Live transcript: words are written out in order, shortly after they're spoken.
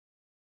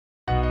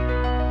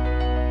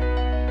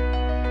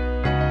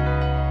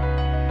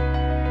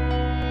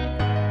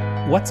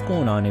What's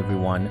going on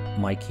everyone,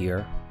 Mike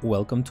here.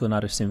 Welcome to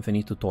another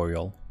Symphony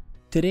tutorial.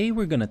 Today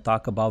we're going to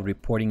talk about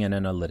reporting and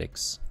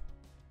analytics.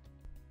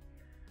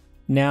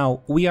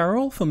 Now, we are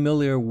all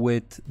familiar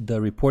with the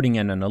reporting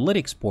and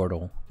analytics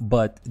portal,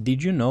 but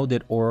did you know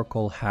that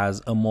Oracle has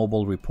a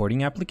mobile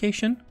reporting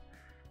application?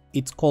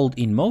 It's called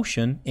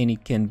inMotion and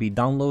it can be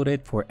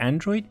downloaded for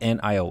Android and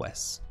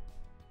iOS.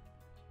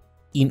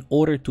 In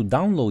order to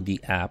download the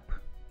app,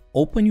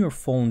 open your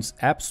phone's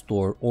App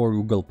Store or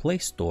Google Play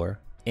Store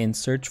and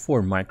search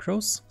for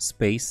Micros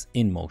space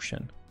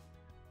inMotion.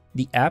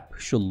 The app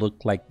should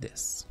look like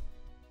this.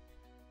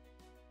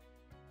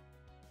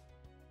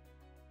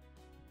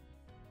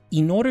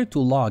 In order to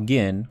log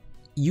in,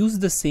 use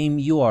the same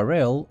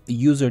URL,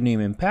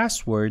 username and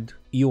password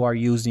you are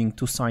using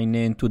to sign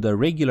in to the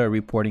regular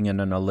reporting and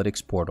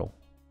analytics portal.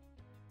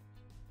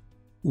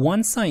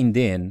 Once signed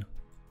in,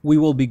 we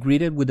will be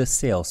greeted with a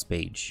sales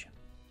page.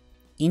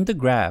 In the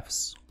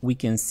graphs, we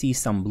can see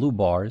some blue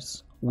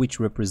bars which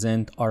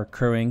represent our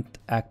current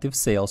active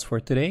sales for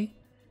today,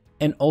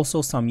 and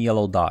also some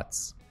yellow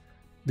dots.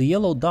 The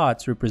yellow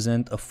dots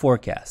represent a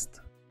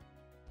forecast.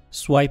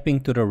 Swiping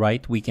to the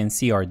right, we can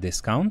see our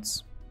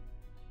discounts,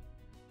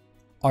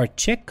 our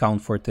check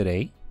count for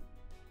today,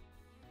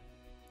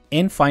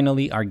 and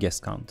finally our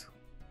guest count.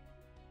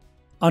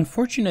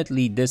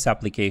 Unfortunately, this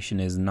application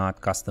is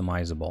not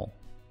customizable.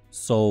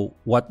 So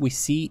what we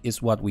see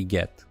is what we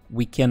get.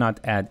 We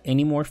cannot add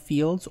any more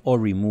fields or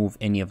remove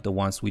any of the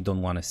ones we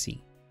don't want to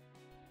see.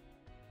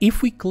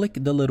 If we click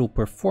the little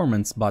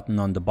performance button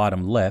on the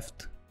bottom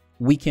left,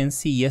 we can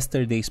see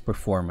yesterday's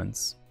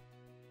performance.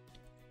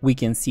 We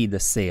can see the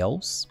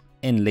sales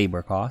and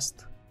labor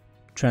cost,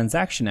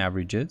 transaction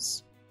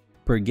averages,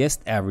 per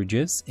guest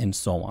averages, and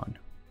so on.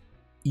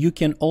 You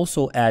can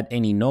also add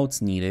any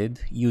notes needed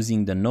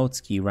using the notes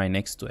key right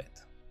next to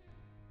it.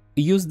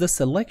 Use the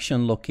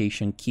selection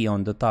location key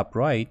on the top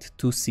right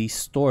to see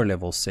store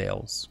level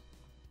sales.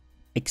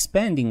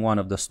 Expanding one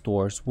of the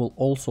stores will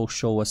also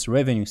show us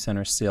revenue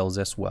center sales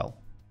as well.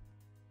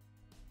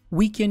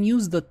 We can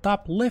use the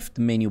top left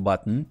menu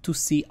button to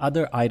see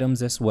other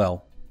items as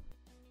well.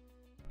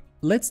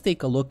 Let's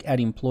take a look at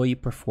employee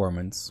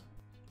performance.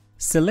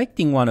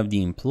 Selecting one of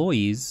the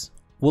employees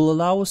will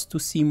allow us to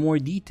see more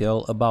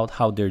detail about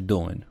how they're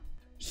doing.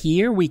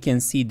 Here we can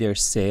see their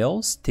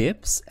sales,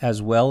 tips,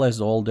 as well as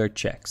all their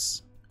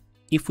checks.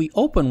 If we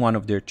open one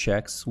of their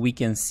checks, we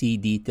can see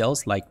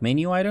details like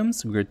menu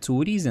items,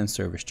 gratuities, and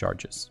service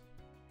charges.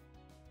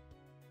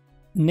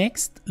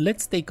 Next,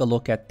 let's take a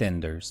look at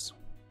tenders.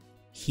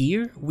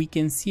 Here we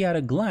can see at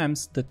a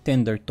glance the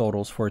tender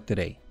totals for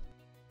today.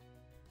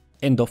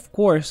 And of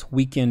course,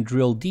 we can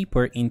drill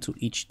deeper into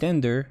each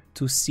tender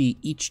to see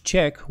each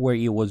check where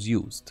it was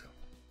used.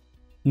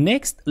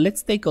 Next,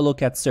 let's take a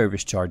look at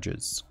service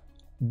charges.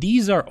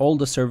 These are all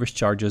the service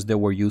charges that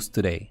were used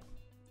today.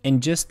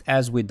 And just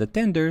as with the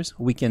tenders,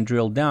 we can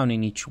drill down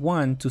in each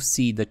one to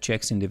see the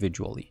checks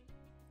individually.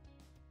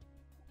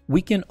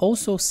 We can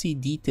also see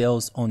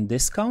details on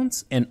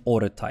discounts and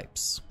order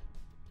types.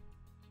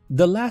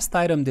 The last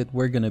item that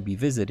we're going to be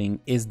visiting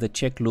is the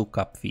Cheque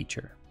Lookup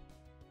feature.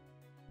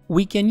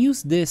 We can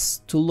use this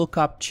to look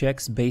up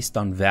checks based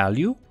on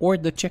value or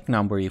the check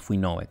number if we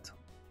know it.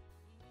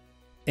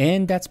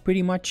 And that's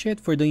pretty much it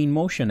for the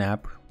inMotion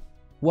app.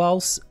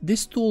 Whilst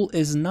this tool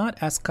is not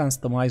as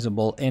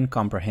customizable and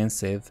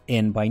comprehensive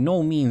and by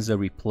no means a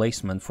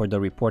replacement for the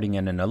reporting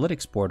and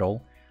analytics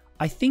portal,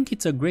 I think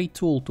it's a great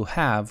tool to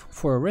have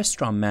for a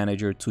restaurant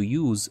manager to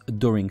use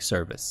during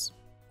service.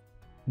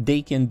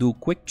 They can do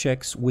quick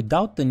checks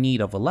without the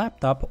need of a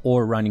laptop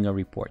or running a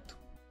report.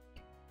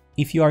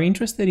 If you are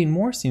interested in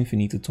more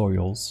Symphony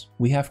tutorials,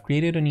 we have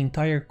created an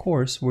entire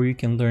course where you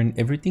can learn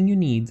everything you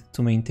need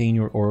to maintain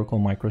your Oracle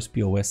Micros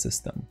POS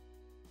system.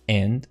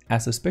 And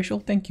as a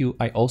special thank you,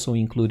 I also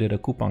included a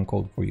coupon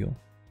code for you.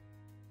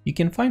 You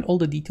can find all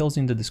the details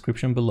in the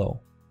description below.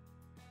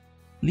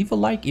 Leave a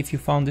like if you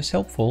found this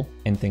helpful,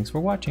 and thanks for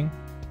watching.